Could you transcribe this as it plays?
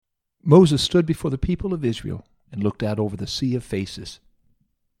Moses stood before the people of Israel and looked out over the sea of faces.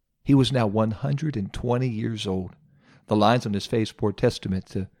 He was now 120 years old. The lines on his face bore testament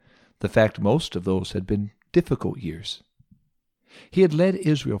to the fact most of those had been difficult years. He had led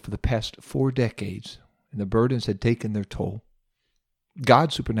Israel for the past 4 decades, and the burdens had taken their toll.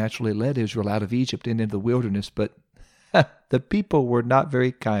 God supernaturally led Israel out of Egypt and into the wilderness, but the people were not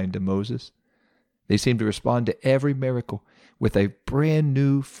very kind to Moses. They seemed to respond to every miracle with a brand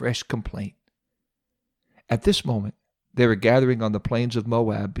new, fresh complaint. At this moment, they were gathering on the plains of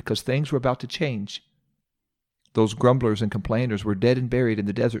Moab because things were about to change. Those grumblers and complainers were dead and buried in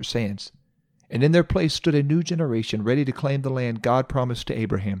the desert sands, and in their place stood a new generation ready to claim the land God promised to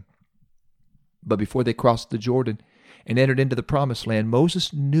Abraham. But before they crossed the Jordan and entered into the promised land,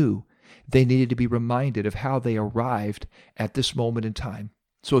 Moses knew they needed to be reminded of how they arrived at this moment in time.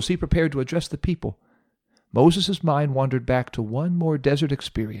 So as he prepared to address the people, Moses' mind wandered back to one more desert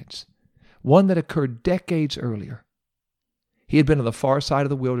experience, one that occurred decades earlier. He had been on the far side of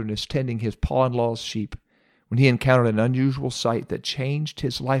the wilderness tending his pa-in-law's sheep when he encountered an unusual sight that changed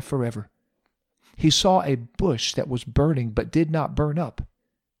his life forever. He saw a bush that was burning but did not burn up,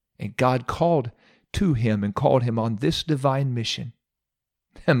 and God called to him and called him on this divine mission.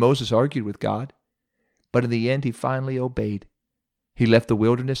 And Moses argued with God, but in the end he finally obeyed. He left the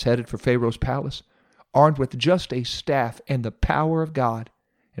wilderness, headed for Pharaoh's palace, armed with just a staff and the power of God,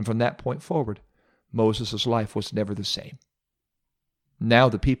 and from that point forward, Moses' life was never the same. Now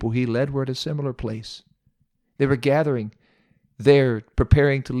the people he led were at a similar place. They were gathering there,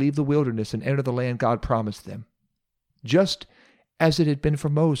 preparing to leave the wilderness and enter the land God promised them. Just as it had been for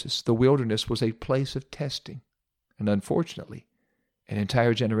Moses, the wilderness was a place of testing, and unfortunately, an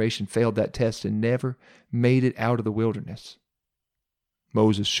entire generation failed that test and never made it out of the wilderness.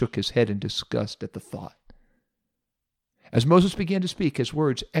 Moses shook his head in disgust at the thought. As Moses began to speak, his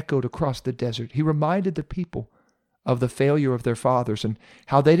words echoed across the desert. He reminded the people of the failure of their fathers and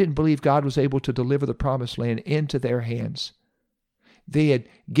how they didn't believe God was able to deliver the promised land into their hands. They had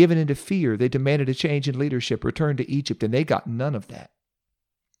given into fear. They demanded a change in leadership, return to Egypt, and they got none of that.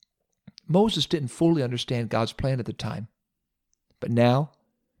 Moses didn't fully understand God's plan at the time. But now,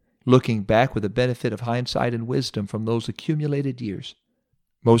 looking back with the benefit of hindsight and wisdom from those accumulated years,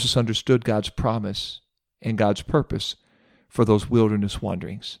 Moses understood God's promise and God's purpose for those wilderness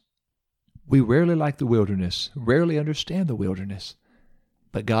wanderings. We rarely like the wilderness, rarely understand the wilderness,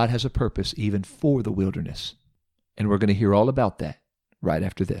 but God has a purpose even for the wilderness. And we're going to hear all about that right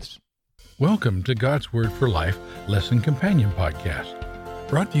after this. Welcome to God's Word for Life Lesson Companion Podcast,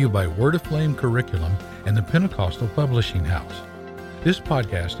 brought to you by Word Aflame Curriculum and the Pentecostal Publishing House. This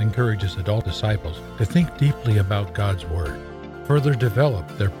podcast encourages adult disciples to think deeply about God's Word, further develop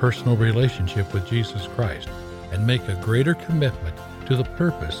their personal relationship with Jesus Christ, and make a greater commitment to the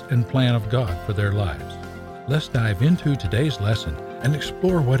purpose and plan of God for their lives. Let's dive into today's lesson and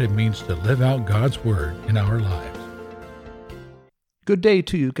explore what it means to live out God's Word in our lives. Good day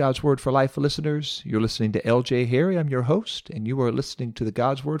to you, God's Word for Life listeners. You're listening to L.J. Harry. I'm your host, and you are listening to the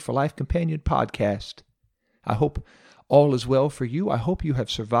God's Word for Life Companion Podcast. I hope all is well for you. I hope you have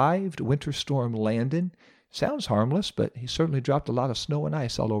survived Winter Storm Landon. Sounds harmless, but he certainly dropped a lot of snow and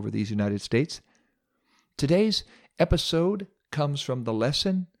ice all over these United States. Today's episode comes from the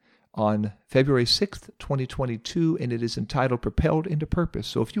lesson on February 6th, 2022, and it is entitled Propelled into Purpose.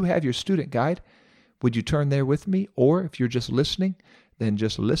 So if you have your student guide, would you turn there with me? Or if you're just listening, then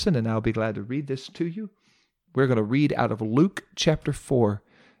just listen, and I'll be glad to read this to you. We're going to read out of Luke chapter 4,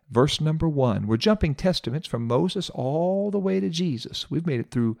 verse number 1. We're jumping testaments from Moses all the way to Jesus. We've made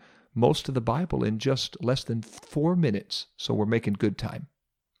it through most of the Bible in just less than 4 minutes, so we're making good time.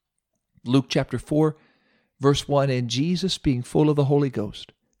 Luke chapter 4, verse 1, And Jesus, being full of the Holy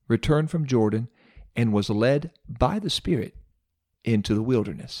Ghost, returned from Jordan and was led by the Spirit into the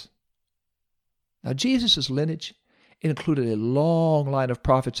wilderness. Now, Jesus' lineage included a long line of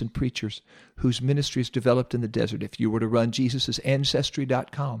prophets and preachers whose ministries developed in the desert. If you were to run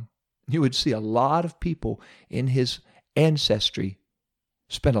Jesus'Ancestry.com, you would see a lot of people in his ancestry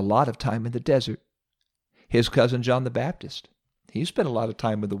spent a lot of time in the desert. His cousin John the Baptist, he spent a lot of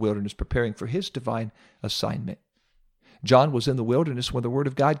time in the wilderness preparing for his divine assignment. John was in the wilderness when the word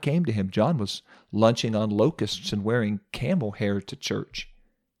of God came to him. John was lunching on locusts and wearing camel hair to church.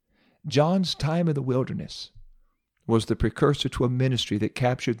 John's time in the wilderness was the precursor to a ministry that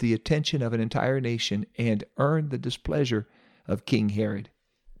captured the attention of an entire nation and earned the displeasure of King Herod.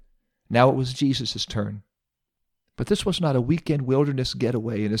 Now it was Jesus' turn. But this was not a weekend wilderness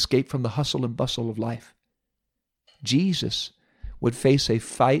getaway, an escape from the hustle and bustle of life. Jesus would face a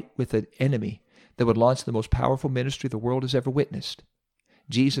fight with an enemy that would launch the most powerful ministry the world has ever witnessed.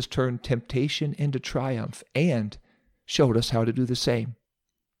 Jesus turned temptation into triumph and showed us how to do the same.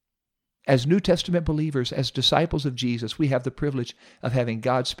 As New Testament believers, as disciples of Jesus, we have the privilege of having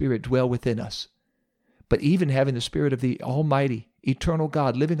God's Spirit dwell within us. But even having the Spirit of the Almighty, eternal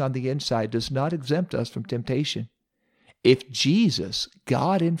God living on the inside does not exempt us from temptation. If Jesus,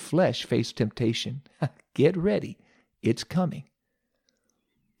 God in flesh, faced temptation, get ready, it's coming.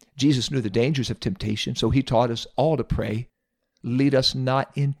 Jesus knew the dangers of temptation, so he taught us all to pray, "Lead us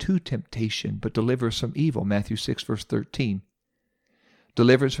not into temptation, but deliver us from evil," Matthew 6, verse 13.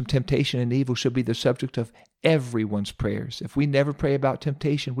 Deliverance from temptation and evil should be the subject of everyone's prayers. If we never pray about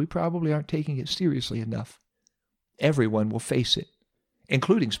temptation, we probably aren't taking it seriously enough. Everyone will face it,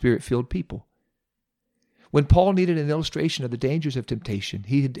 including Spirit-filled people. When Paul needed an illustration of the dangers of temptation,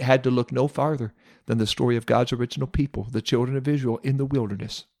 he had to look no farther than the story of God's original people, the children of Israel in the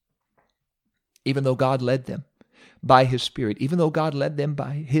wilderness. Even though God led them by his Spirit, even though God led them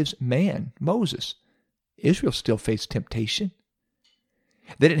by his man, Moses, Israel still faced temptation.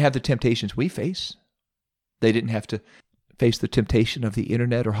 They didn't have the temptations we face. They didn't have to face the temptation of the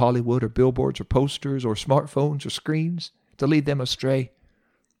internet or Hollywood or billboards or posters or smartphones or screens to lead them astray.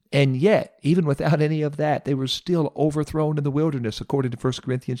 And yet, even without any of that, they were still overthrown in the wilderness, according to 1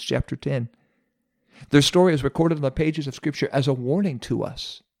 Corinthians chapter 10. Their story is recorded on the pages of Scripture as a warning to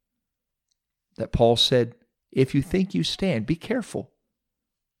us that Paul said, if you think you stand, be careful.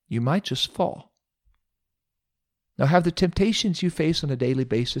 You might just fall. Now, have the temptations you face on a daily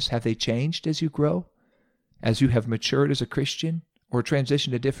basis, have they changed as you grow? As you have matured as a Christian or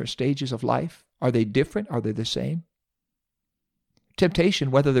transitioned to different stages of life? Are they different? Are they the same?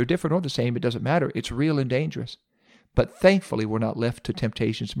 Temptation, whether they're different or the same, it doesn't matter. It's real and dangerous. But thankfully, we're not left to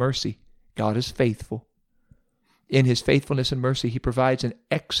temptation's mercy. God is faithful. In his faithfulness and mercy, he provides an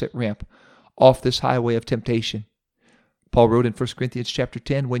exit ramp off this highway of temptation. Paul wrote in 1 Corinthians chapter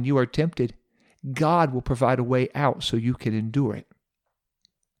 10, when you are tempted, God will provide a way out so you can endure it.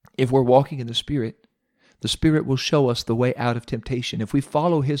 If we're walking in the Spirit will show us the way out of temptation. If we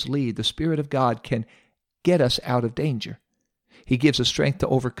follow his lead, the Spirit of God can get us out of danger. He gives us strength to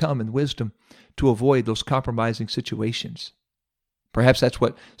overcome and wisdom to avoid those compromising situations. Perhaps that's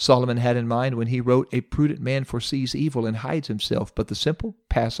what Solomon had in mind when he wrote, "A prudent man foresees evil and hides himself, but the simple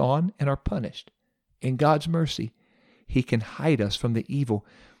pass on and are punished." In God's mercy, he can hide us from the evil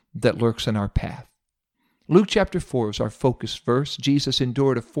that lurks in our path. Luke chapter 4 is our focus verse. Jesus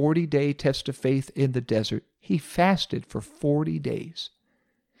endured a 40-day test of faith in the desert. He fasted for 40 days.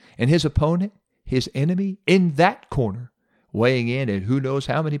 And his opponent, his enemy, in that corner, weighing in at who knows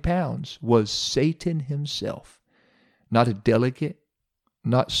how many pounds, was Satan himself. Not a delegate,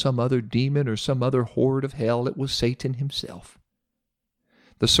 not some other demon or some other horde of hell. It was Satan himself.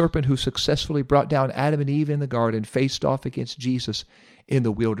 The serpent who successfully brought down Adam and Eve in the garden faced off against Jesus in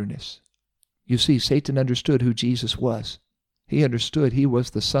the wilderness. You see, Satan understood who Jesus was. He understood he was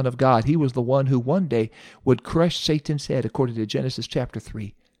the Son of God. He was the one who one day would crush Satan's head, according to Genesis chapter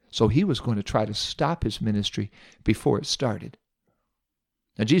 3. So he was going to try to stop his ministry before it started.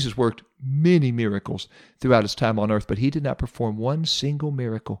 Now, Jesus worked many miracles throughout his time on earth, but he did not perform one single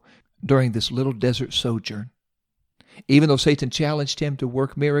miracle during this little desert sojourn. Even though Satan challenged him to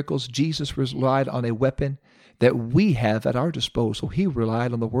work miracles, Jesus relied on a weapon that we have at our disposal. He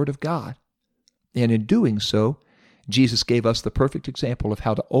relied on the Word of God. And in doing so, Jesus gave us the perfect example of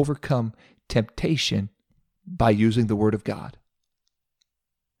how to overcome temptation by using the Word of God.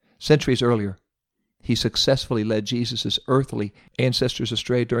 Centuries earlier, he successfully led Jesus' earthly ancestors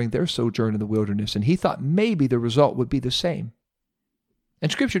astray during their sojourn in the wilderness, and he thought maybe the result would be the same.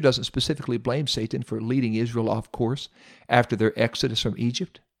 And Scripture doesn't specifically blame Satan for leading Israel off course after their exodus from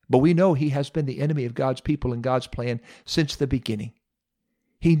Egypt, but we know he has been the enemy of God's people and God's plan since the beginning.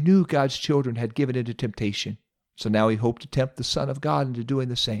 He knew God's children had given into temptation, so now he hoped to tempt the Son of God into doing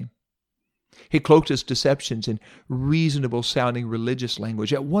the same. He cloaked his deceptions in reasonable-sounding religious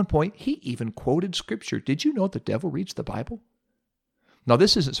language. At one point, he even quoted Scripture. Did you know the devil reads the Bible? Now,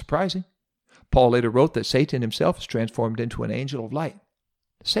 this isn't surprising. Paul later wrote that Satan himself is transformed into an angel of light.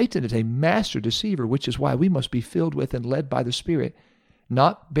 Satan is a master deceiver, which is why we must be filled with and led by the Spirit,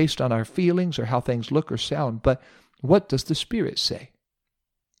 not based on our feelings or how things look or sound, but what does the Spirit say?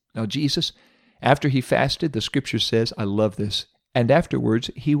 Now, Jesus, after he fasted, the Scripture says, I love this, and afterwards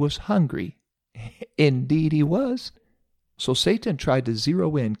he was hungry. Indeed he was. So Satan tried to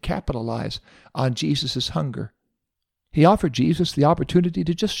zero in, capitalize on Jesus' hunger. He offered Jesus the opportunity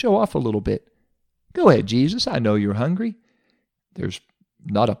to just show off a little bit. Go ahead, Jesus, I know you're hungry. There's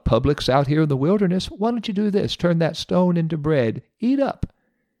not a Publix out here in the wilderness. Why don't you do this? Turn that stone into bread. Eat up.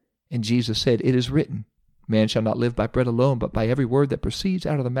 And Jesus said, it is written, Man shall not live by bread alone, but by every word that proceeds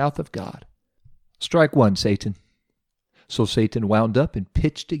out of the mouth of God. Strike one, Satan. So Satan wound up and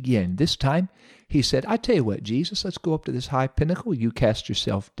pitched again. This time he said, I tell you what, Jesus, let's go up to this high pinnacle. You cast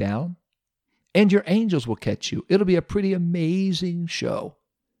yourself down, and your angels will catch you. It'll be a pretty amazing show.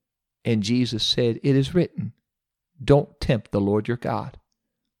 And Jesus said, it is written, don't tempt the Lord your God.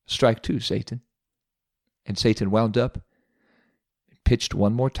 Strike two, Satan. And Satan wound up and pitched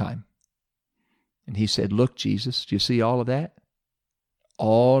one more time. And he said, look, Jesus, do you see all of that?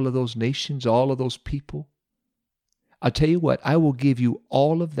 All of those nations, all of those people. I'll tell you what, I will give you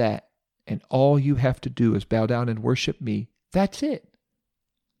all of that, and all you have to do is bow down and worship me. That's it.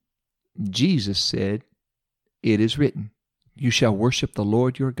 Jesus said, it is written, you shall worship the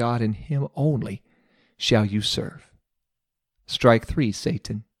Lord your God, and him only shall you serve. Strike three,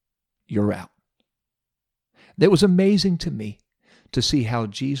 Satan. You're out. That was amazing to me to see how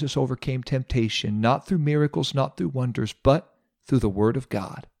Jesus overcame temptation, not through miracles, not through wonders, but through the Word of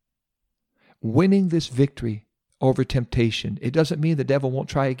God. Winning this victory over temptation, it doesn't mean the devil won't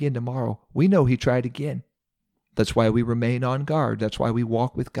try again tomorrow. We know he tried again. That's why we remain on guard. That's why we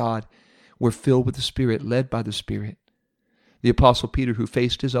walk with God. We're filled with the Spirit, led by the Spirit. The Apostle Peter, who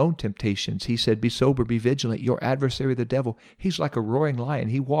faced his own temptations, he said, be sober, be vigilant. Your adversary, the devil, he's like a roaring lion.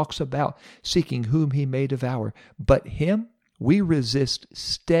 He walks about seeking whom he may devour. But him we resist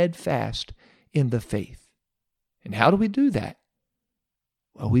steadfast in the faith. And how do we do that?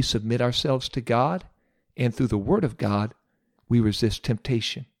 Well, we submit ourselves to God, and through the Word of God, we resist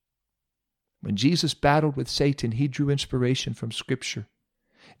temptation. When Jesus battled with Satan, he drew inspiration from Scripture.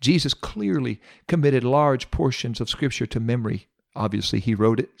 Jesus clearly committed large portions of Scripture to memory. Obviously, he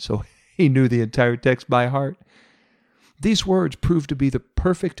wrote it, so he knew the entire text by heart. These words proved to be the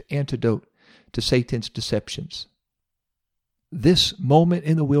perfect antidote to Satan's deceptions. This moment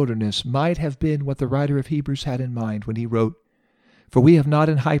in the wilderness might have been what the writer of Hebrews had in mind when he wrote, for we have not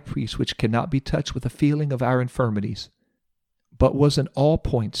an high priest which cannot be touched with the feeling of our infirmities, but was in all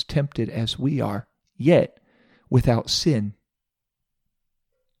points tempted as we are, yet without sin.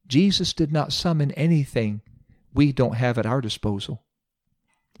 Jesus did not summon anything we don't have at our disposal.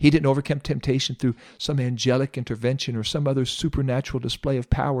 He didn't overcome temptation through some angelic intervention or some other supernatural display of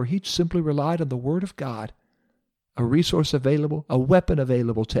power. He simply relied on the Word of God, a resource available, a weapon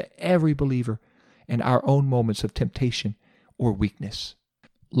available to every believer in our own moments of temptation or weakness.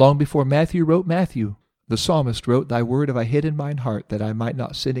 Long before Matthew wrote Matthew, the psalmist wrote, thy word have I hid in mine heart, that I might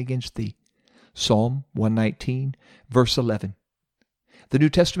not sin against thee. Psalm 119, verse 11. The New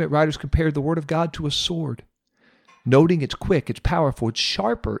Testament writers compared the Word of God to a sword, noting it's quick, it's powerful, it's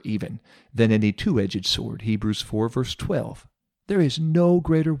sharper even than any two-edged sword. Hebrews 4, verse 12. There is no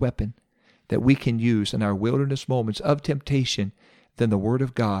greater weapon that we can use in our wilderness moments of temptation than the Word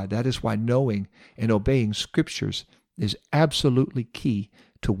of God. That is why knowing and obeying Scriptures is absolutely key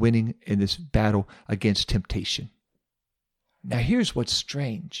to winning in this battle against temptation. Now here's what's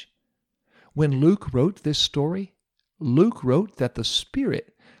strange. When Luke wrote this story, Luke wrote that the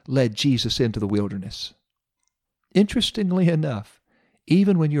Spirit led Jesus into the wilderness. Interestingly enough,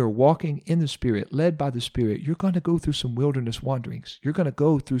 even when you're walking in the Spirit, led by the Spirit, you're going to go through some wilderness wanderings. You're going to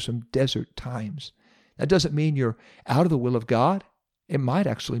go through some desert times. That doesn't mean you're out of the will of God. It might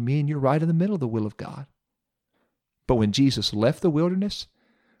actually mean you're right in the middle of the will of God. But when Jesus left the wilderness,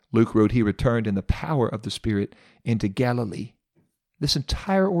 Luke wrote he returned in the power of the Spirit into Galilee. This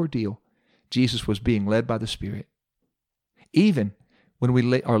entire ordeal, Jesus was being led by the Spirit. Even when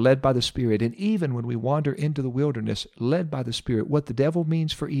we are led by the Spirit, and even when we wander into the wilderness, led by the Spirit, what the devil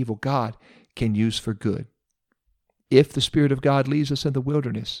means for evil, God can use for good. If the Spirit of God leads us in the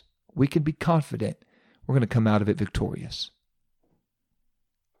wilderness, we can be confident we're going to come out of it victorious.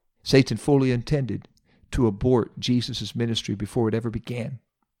 Satan fully intended to abort Jesus' ministry before it ever began.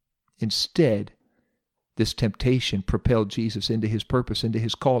 Instead, this temptation propelled Jesus into his purpose, into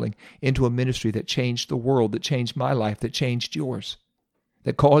his calling, into a ministry that changed the world, that changed my life, that changed yours,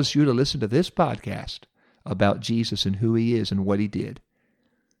 that caused you to listen to this podcast about Jesus and who he is and what he did.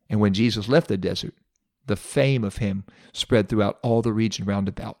 And when Jesus left the desert, the fame of him spread throughout all the region round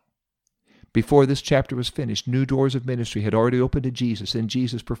about. Before this chapter was finished, new doors of ministry had already opened to Jesus, and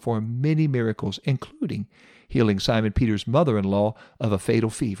Jesus performed many miracles, including healing Simon Peter's mother-in-law of a fatal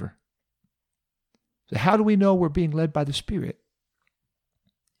fever. So how do we know we're being led by the Spirit?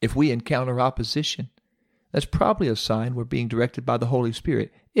 If we encounter opposition, that's probably a sign we're being directed by the Holy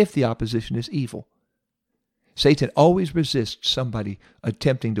Spirit, if the opposition is evil. Satan always resists somebody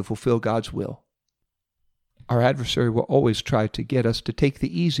attempting to fulfill God's will. Our adversary will always try to get us to take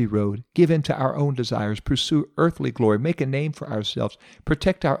the easy road, give in to our own desires, pursue earthly glory, make a name for ourselves,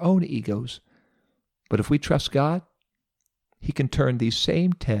 protect our own egos. But if we trust God, He can turn these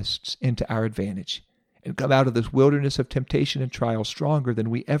same tests into our advantage and come out of this wilderness of temptation and trial stronger than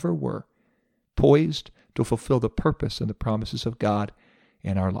we ever were, poised to fulfill the purpose and the promises of God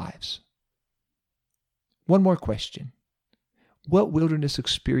in our lives. One more question. What wilderness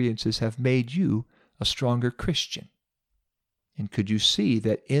experiences have made you a stronger Christian? And could you see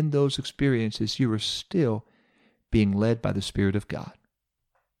that in those experiences you are still being led by the Spirit of God?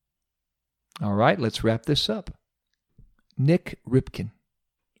 All right, let's wrap this up. Nick Ripken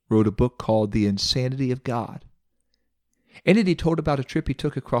wrote a book called The Insanity of God. In it, he told about a trip he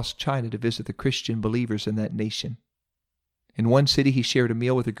took across China to visit the Christian believers in that nation. In one city, he shared a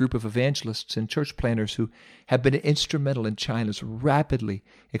meal with a group of evangelists and church planners who have been instrumental in China's rapidly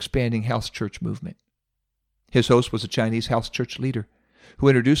expanding house church movement. His host was a Chinese house church leader who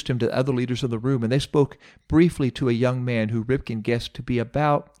introduced him to other leaders in the room, and they spoke briefly to a young man who Ripken guessed to be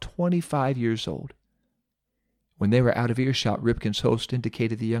about 25 years old. When they were out of earshot, Ripken's host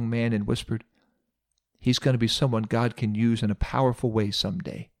indicated the young man and whispered, "He's going to be someone God can use in a powerful way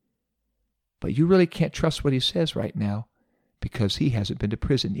someday. But you really can't trust what he says right now because he hasn't been to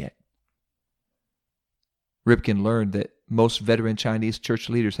prison yet." Ripken learned that most veteran Chinese church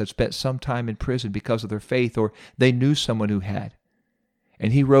leaders had spent some time in prison because of their faith, or they knew someone who had.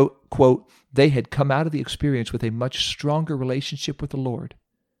 And he wrote, quote, "They had come out of the experience with a much stronger relationship with the Lord.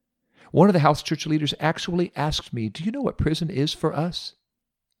 One of the house church leaders actually asked me, 'Do you know what prison is for us?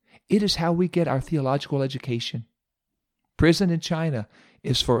 It is how we get our theological education. Prison in China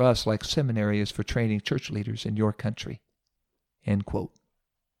is for us like seminary is for training church leaders in your country." End quote.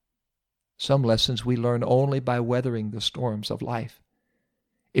 Some lessons we learn only by weathering the storms of life.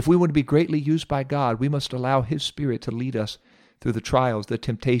 If we want to be greatly used by God, we must allow His Spirit to lead us through the trials, the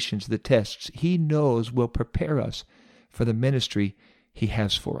temptations, the tests He knows will prepare us for the ministry He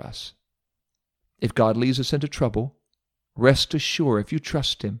has for us. If God leads us into trouble, rest assured, if you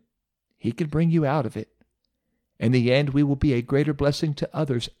trust Him, He can bring you out of it. In the end, we will be a greater blessing to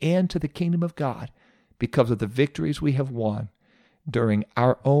others and to the kingdom of God because of the victories we have won during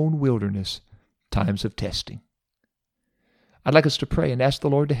our own wilderness times of testing. I'd like us to pray and ask the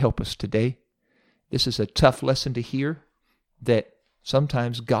Lord to help us today. This is a tough lesson to hear, that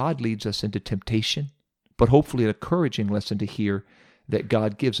sometimes God leads us into temptation, but hopefully an encouraging lesson to hear that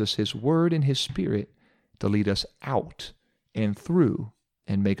God gives us His Word and His Spirit to lead us out and through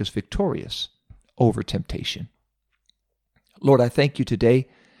and make us victorious over temptation. Lord, I thank You today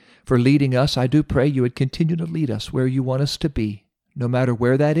for leading us. I do pray You would continue to lead us where You want us to be, no matter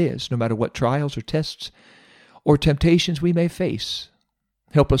where that is, no matter what trials or tests or temptations we may face.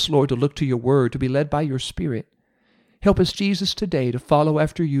 Help us, Lord, to look to Your Word, to be led by Your Spirit. Help us, Jesus, today to follow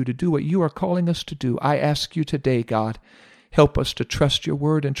after You, to do what You are calling us to do. I ask You today, God, help us to trust Your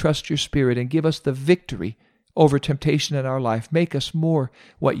Word and trust Your Spirit and give us the victory over temptation in our life. Make us more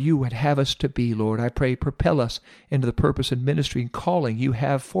what You would have us to be, Lord. I pray, propel us into the purpose and ministry and calling You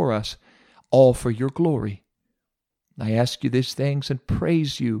have for us, all for Your glory. I ask You these things and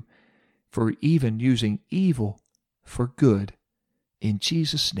praise You for even using evil for good. In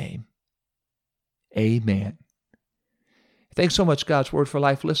Jesus' name, amen. Thanks so much, God's Word for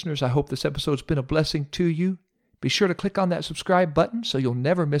Life listeners. I hope this episode's been a blessing to you. Be sure to click on that subscribe button so you'll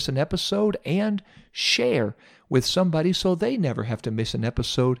never miss an episode, and share with somebody so they never have to miss an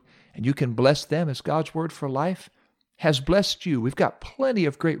episode, and you can bless them as God's Word for Life has blessed you. We've got plenty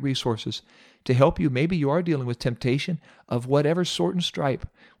of great resources to help you. Maybe you are dealing with temptation of whatever sort and stripe.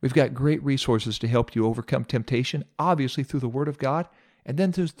 We've got great resources to help you overcome temptation, obviously through the Word of God, and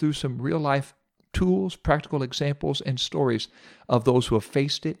then through some real-life tools, practical examples, and stories of those who have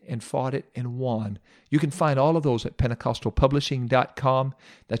faced it and fought it and won. You can find all of those at PentecostalPublishing.com.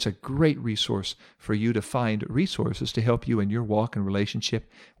 That's a great resource for you to find resources to help you in your walk and relationship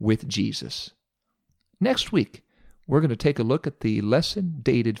with Jesus. Next week, we're going to take a look at the lesson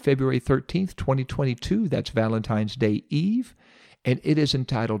dated February 13th, 2022. That's Valentine's Day Eve, and it is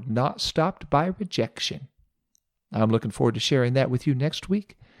entitled Not Stopped by Rejection. I'm looking forward to sharing that with you next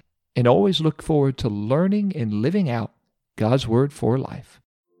week, and always look forward to learning and living out God's Word for Life.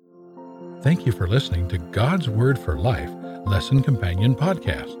 Thank you for listening to God's Word for Life Lesson Companion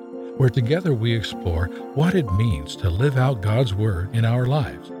Podcast, where together we explore what it means to live out God's Word in our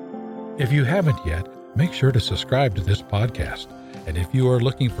lives. If you haven't yet, make sure to subscribe to this podcast. And if you are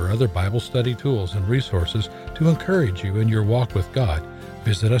looking for other Bible study tools and resources to encourage you in your walk with God,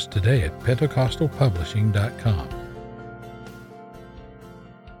 visit us today at PentecostalPublishing.com.